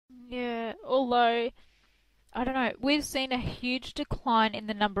Yeah, although, I don't know, we've seen a huge decline in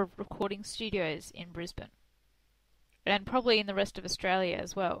the number of recording studios in Brisbane, and probably in the rest of Australia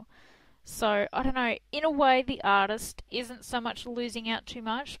as well. So, I don't know, in a way, the artist isn't so much losing out too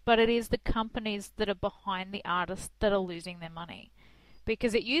much, but it is the companies that are behind the artist that are losing their money.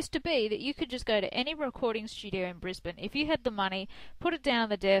 Because it used to be that you could just go to any recording studio in Brisbane. If you had the money, put it down on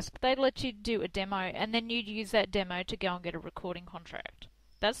the desk, they'd let you do a demo, and then you'd use that demo to go and get a recording contract.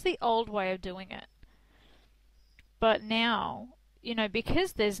 That's the old way of doing it. But now,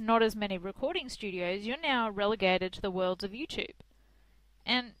 because there's not as many recording studios, you're now relegated to the worlds of YouTube.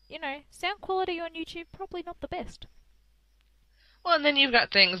 And, sound quality on YouTube probably not the best. Well, and then you've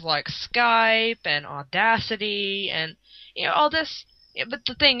got things like Skype and Audacity and, all this. Yeah, but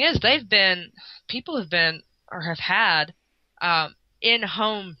the thing is, people have been, or have had,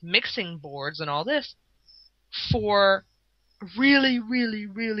 in-home mixing boards and all this for a really, really,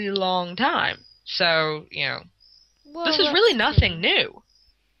 really long time. So, Well, this is really that's nothing true. new.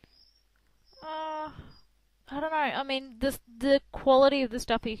 I don't know. I mean, the quality of the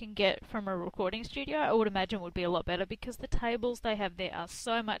stuff you can get from a recording studio, I would imagine, would be a lot better because the tables they have there are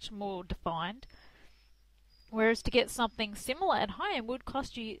so much more defined. Whereas to get something similar at home would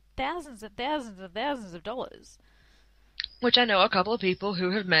cost you thousands and thousands and thousands of dollars. Which I know a couple of people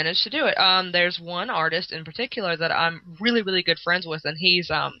who have managed to do it. There's one artist in particular that I'm really, really good friends with, and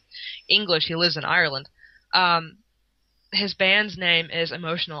he's English. He lives in Ireland. His band's name is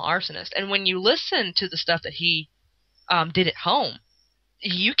Emotional Arsonist, and when you listen to the stuff that he did at home,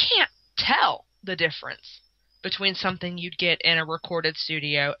 you can't tell the difference between something you'd get in a recorded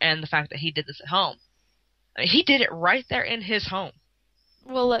studio and the fact that he did this at home. I mean, he did it right there in his home.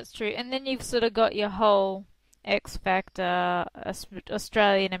 Well, that's true. And then you've sort of got your whole X Factor,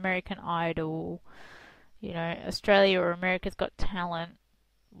 Australian American Idol, Australia or America's Got Talent,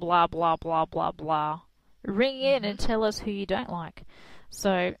 blah, blah, blah, blah, blah. Ring in Hmm. and tell us who you don't like.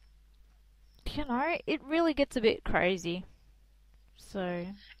 So, it really gets a bit crazy. So,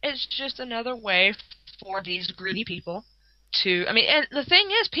 It's just another way for these greedy people to. I mean, and the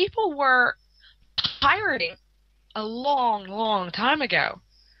thing is, people were pirating a long, long time ago.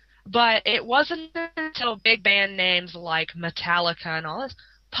 But it wasn't until big band names like Metallica and all this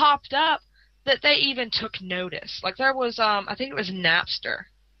popped up that they even took notice. Like there was, I think it was Napster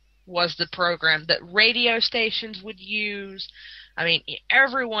was the program that radio stations would use. I mean,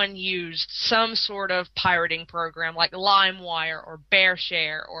 everyone used some sort of pirating program like LimeWire or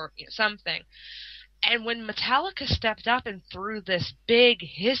BearShare or something. And when Metallica stepped up and threw this big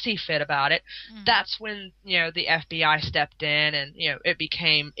hissy fit about it, that's when, the FBI stepped in and, it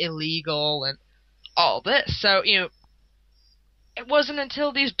became illegal and all this. So, it wasn't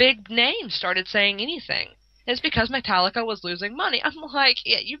until these big names started saying anything. It's because Metallica was losing money. I'm like,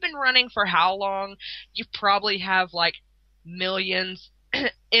 yeah, you've been running for how long? You probably have, like, millions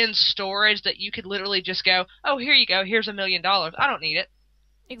in storage that you could literally just go, oh, here you go, here's $1 million. I don't need it.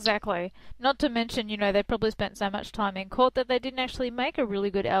 exactly. Not to mention, they probably spent so much time in court that they didn't actually make a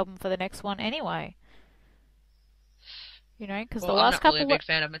really good album for the next one anyway. Because the Well, I'm last not really a couple. big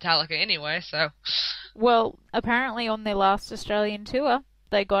fan of Metallica anyway, so. Well, apparently on their last Australian tour,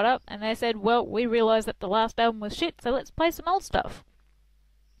 they got up and they said, well, we realised that the last album was shit, so let's play some old stuff.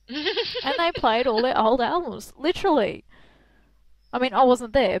 And they played all their old albums, literally. I mean, I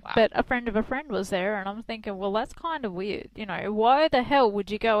wasn't there, Wow. but a friend of a friend was there, and I'm thinking, well, that's kind of weird. Why the hell would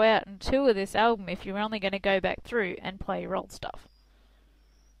you go out and tour this album if you're only going to go back through and play your old stuff?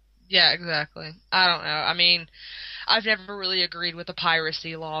 Yeah, exactly. I don't know. I mean, I've never really agreed with the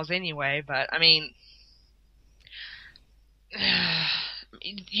piracy laws anyway, but I mean,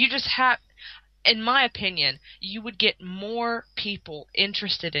 you just have, in my opinion, you would get more people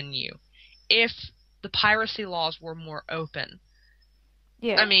interested in you if the piracy laws were more open.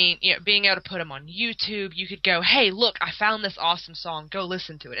 Yeah, I mean, being able to put them on YouTube, you could go, hey, look, I found this awesome song, go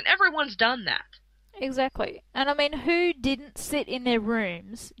listen to it. And everyone's done that. exactly. And I mean, who didn't sit in their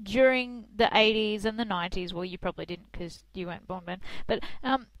rooms during the 80s and the 90s? Well, you probably didn't because you weren't born then. But,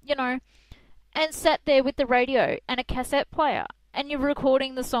 and sat there with the radio and a cassette player, and you're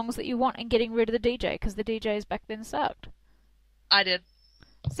recording the songs that you want and getting rid of the DJ because the DJs back then sucked. I did,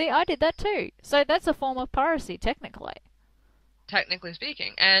 See, I did that too. So that's a form of piracy, technically. technically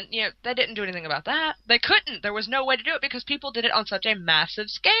speaking. And, they didn't do anything about that. They couldn't. There was no way to do it because people did it on such a massive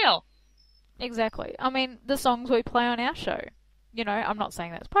scale. Exactly. I mean, the songs we play on our show. I'm not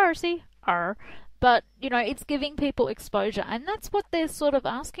saying that's piracy, but, it's giving people exposure, and that's what they're sort of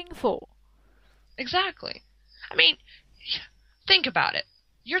asking for. Exactly. I mean, think about it.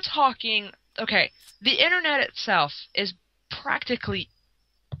 You're talking, okay, the internet itself is practically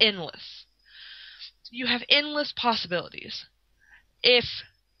endless. You have endless possibilities. If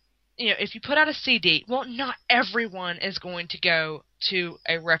if you put out a CD, well, not everyone is going to go to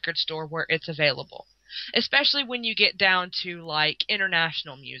a record store where it's available. Especially when you get down to, like,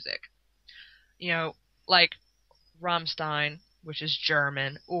 international music. Like Rammstein, which is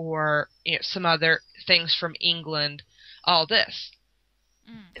German, or some other things from England, all this.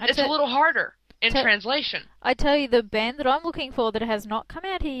 It's a little harder in translation. I tell you, the band that I'm looking for that has not come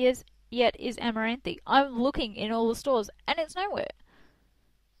out here yet is Amaranthi. I'm looking in all the stores, and it's nowhere.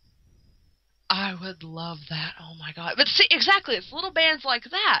 I would love that. Oh my god. But see, exactly, it's little bands like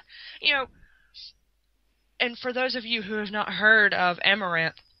that. And for those of you who have not heard of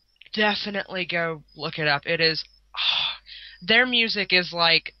Amaranth, definitely go look it up. It is, their music is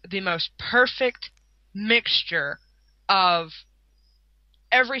like the most perfect mixture of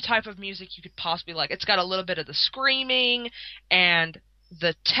every type of music you could possibly like. It's got a little bit of the screaming and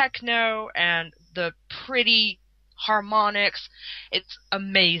the techno and the pretty harmonics. It's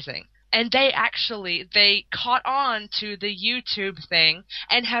amazing. And they caught on to the YouTube thing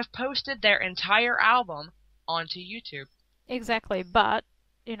and have posted their entire album onto YouTube. Exactly, but,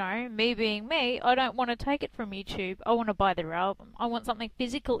 me being me, I don't want to take it from YouTube. I want to buy their album. I want something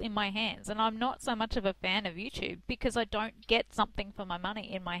physical in my hands, and I'm not so much of a fan of YouTube because I don't get something for my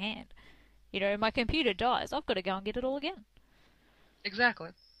money in my hand. My computer dies. I've got to go and get it all again.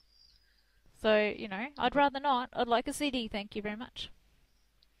 Exactly. So, I'd rather not. I'd like a CD, thank you very much.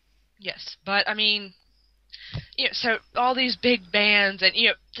 Yes, but I mean, so all these big bands and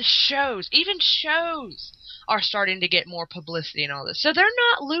the shows, even shows are starting to get more publicity and all this. So they're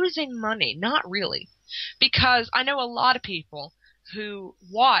not losing money, not really, because I know a lot of people who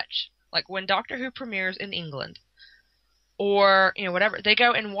watch, like when Doctor Who premieres in England, or whatever, they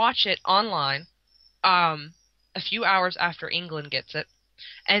go and watch it online, a few hours after England gets it,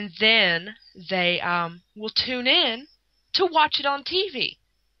 and then they will tune in to watch it on TV.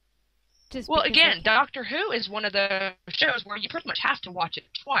 Well, again, Doctor Who is one of the shows where you pretty much have to watch it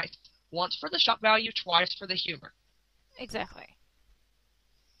twice. Once for the shock value, twice for the humor. Exactly.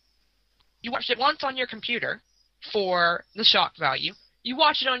 You watch it once on your computer for the shock value. You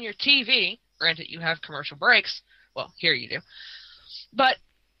watch it on your TV. Granted, you have commercial breaks. Well, here you do. But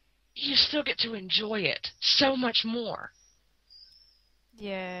you still get to enjoy it so much more.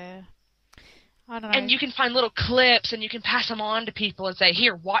 Yeah. I don't know. And you can find little clips and you can pass them on to people and say,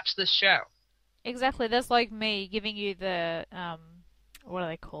 here, watch this show. Exactly. That's like me giving you the, what do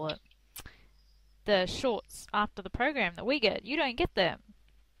they call it? The shorts after the program that we get. You don't get them.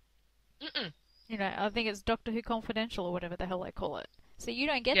 Mm-mm. I think it's Doctor Who Confidential or whatever the hell they call it. So you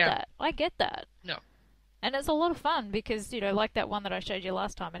don't get that. I get that. No. And it's a lot of fun because, like that one that I showed you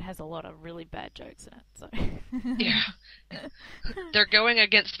last time, it has a lot of really bad jokes in it. So. Yeah. They're going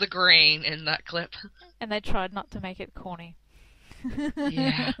against the grain in that clip. And they tried not to make it corny.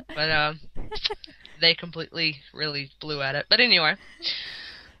 Yeah, but they completely really blew at it. But anyway.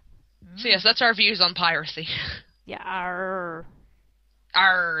 So yes, that's our views on piracy. Yeah, arr.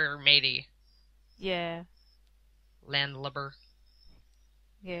 Arr, matey. Yeah. Landlubber.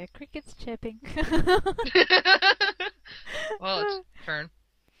 Yeah, cricket's chirping. Well, it's turn.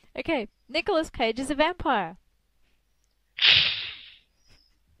 Okay, Nicolas Cage is a vampire.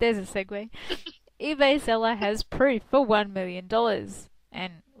 There's a segue. eBay seller has proof for $1 million.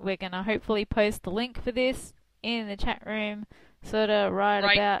 And we're going to hopefully post the link for this in the chat room, sort of right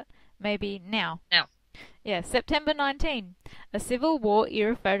about maybe now. Now. Yeah, September 19. A Civil War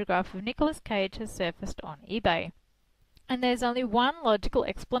era photograph of Nicolas Cage has surfaced on eBay. And there's only one logical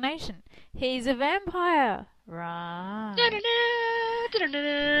explanation. He's a vampire. Right.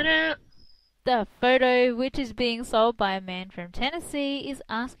 The photo, which is being sold by a man from Tennessee, is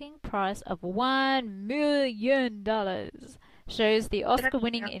asking price of $1 million. Shows the Oscar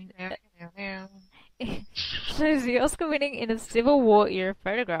winning in a Civil War era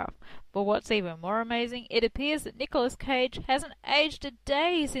photograph. But what's even more amazing, it appears that Nicolas Cage hasn't aged a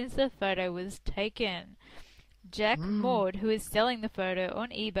day since the photo was taken. Jack Maud, who is selling the photo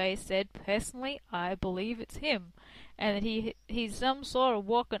on eBay, said, "Personally, I believe it's him, and that he's some sort of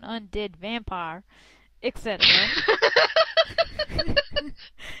walking undead vampire, etc."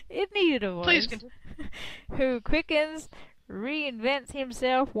 It needed a voice. Who quickens, reinvents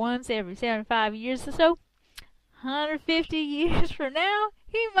himself once every 75 years or so. 150 years from now,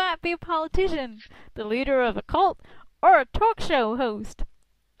 he might be a politician, the leader of a cult, or a talk show host.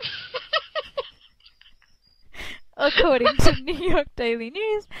 According to New York Daily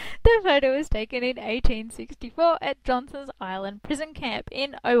News, the photo was taken in 1864 at Johnson's Island prison camp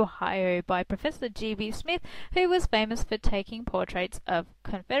in Ohio by Professor G.B. Smith, who was famous for taking portraits of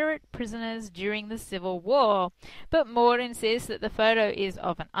Confederate prisoners during the Civil War. But Maud insists that the photo is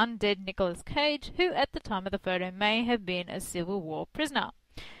of an undead Nicolas Cage, who at the time of the photo may have been a Civil War prisoner.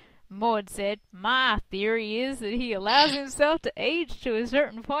 Maud said, "My theory is that he allows himself to age to a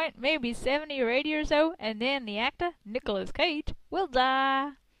certain point, maybe 70 or 80 or so, and then the actor, Nicolas Cage, will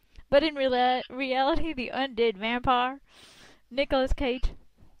die. But in reality, the undead vampire, Nicolas Cage,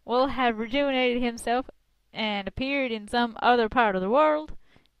 will have rejuvenated himself and appeared in some other part of the world,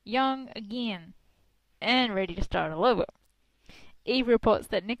 young again, and ready to start all over." Eve reports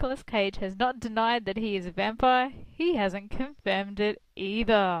that Nicolas Cage has not denied that he is a vampire. He hasn't confirmed it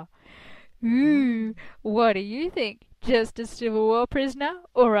either. Ooh, what do you think? Just a Civil War prisoner?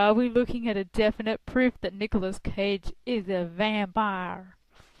 Or are we looking at a definite proof that Nicolas Cage is a vampire?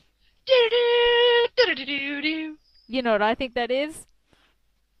 You know what I think that is?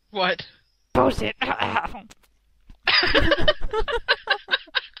 What? Bullshit.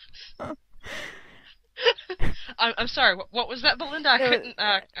 I'm sorry. What was that, Belinda?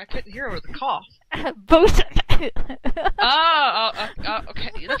 I couldn't hear over the cough. Bullshit. Okay.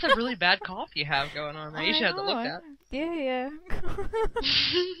 That's a really bad cough you have going on there. You should have to look at. Yeah.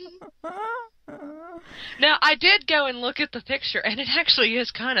 Now, I did go and look at the picture, and it actually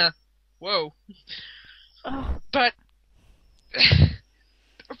is kind of, whoa. Oh. But,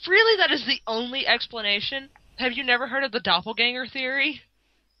 really, that is the only explanation? Have you never heard of the doppelganger theory?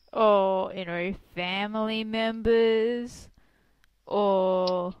 Or, family members,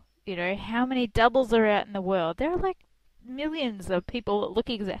 or, how many doubles are out in the world. There are like millions of people that look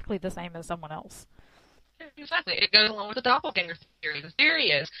exactly the same as someone else. Exactly. It goes along with the doppelganger theory. The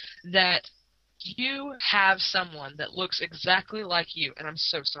theory is that you have someone that looks exactly like you, and I'm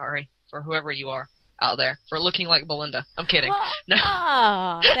so sorry for whoever you are out there for looking like Belinda. I'm kidding.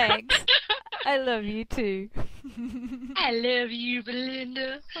 No. Thanks. I love you too. I love you,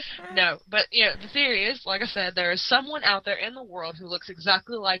 Belinda. No, but the theory is, like I said, there is someone out there in the world who looks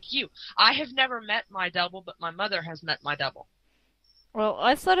exactly like you. I have never met my double, but my mother has met my double. Well,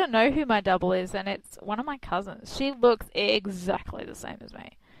 I sort of know who my double is, and it's one of my cousins. She looks exactly the same as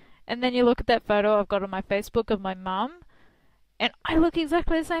me. And then you look at that photo I've got on my Facebook of my mum, and I look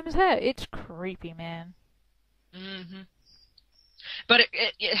exactly the same as her. It's creepy, man. Mm-hmm. But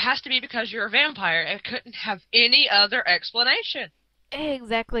it has to be because you're a vampire. It couldn't have any other explanation.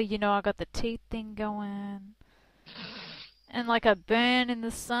 Exactly. I got the teeth thing going. And like I burn in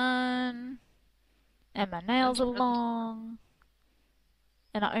the sun. And my nails are long.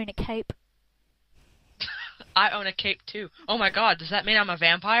 And I own a cape. I own a cape too. Oh my god, does that mean I'm a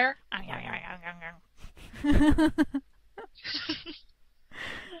vampire?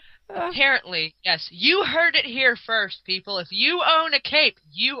 Apparently, yes. You heard it here first, people. If you own a cape,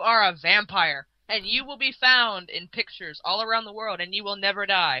 you are a vampire. And you will be found in pictures all around the world, and you will never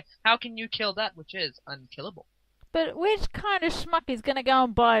die. How can you kill that which is unkillable? But which kind of schmuck is going to go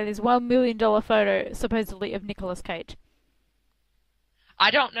and buy this $1 million photo, supposedly, of Nicolas Cage? I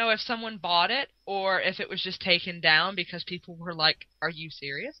don't know if someone bought it or if it was just taken down because people were like, "Are you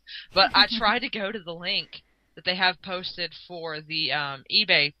serious?" But I tried to go to the link that they have posted for the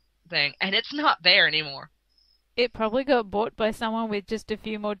eBay thing, and it's not there anymore. It probably got bought by someone with just a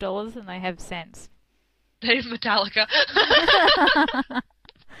few more dollars than they have cents. Dave Metallica.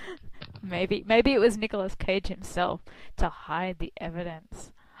 Maybe it was Nicolas Cage himself to hide the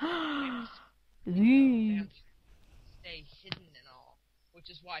evidence. Stay hidden and all, which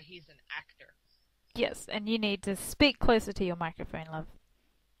is why he's an actor. Yes, and you need to speak closer to your microphone, love.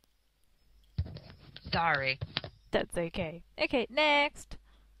 Sorry. That's okay. Okay, next.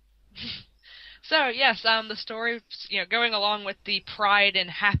 So, yes, the story, going along with the pride and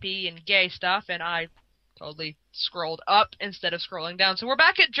happy and gay stuff, and I totally scrolled up instead of scrolling down. So we're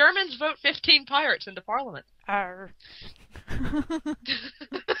back at Germans vote 15 pirates into Parliament. Arr.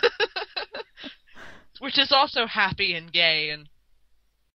 Which is also happy and gay and